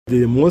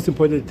The most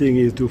important thing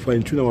is to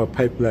fine-tune our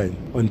pipeline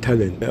on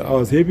talent. I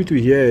was happy to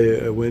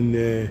hear when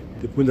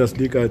the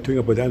Bundesliga talking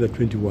about the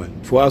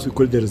under-21. For us, we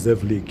call it the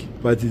reserve league.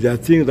 But there are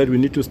things that we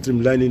need to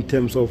streamline in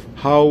terms of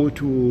how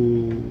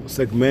to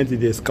segment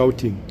the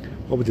scouting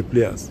of the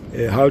players,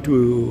 how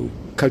to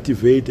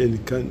cultivate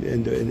and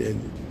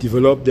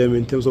develop them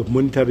in terms of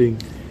monitoring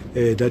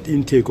that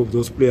intake of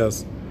those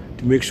players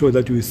to make sure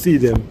that we see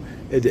them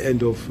at the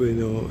end of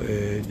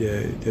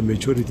the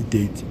maturity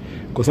date,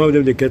 because some of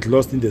them they get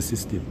lost in the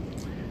system,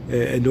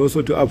 and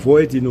also to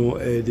avoid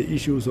the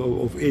issues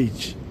of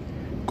age,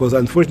 because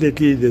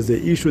unfortunately there's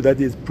an issue that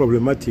is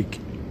problematic,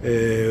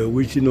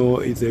 which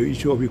is the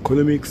issue of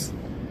economics.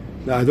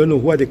 Now I don't know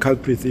who are the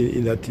culprits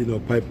in that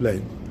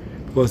pipeline,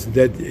 because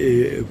that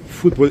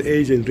football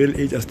age and real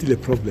age are still a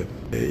problem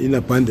in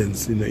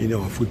abundance in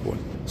our football.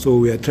 So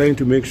we are trying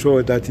to make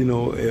sure that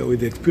with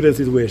the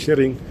experiences we are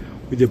sharing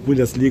with the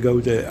Bundesliga,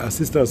 with the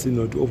assistants,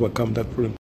 to overcome that problem.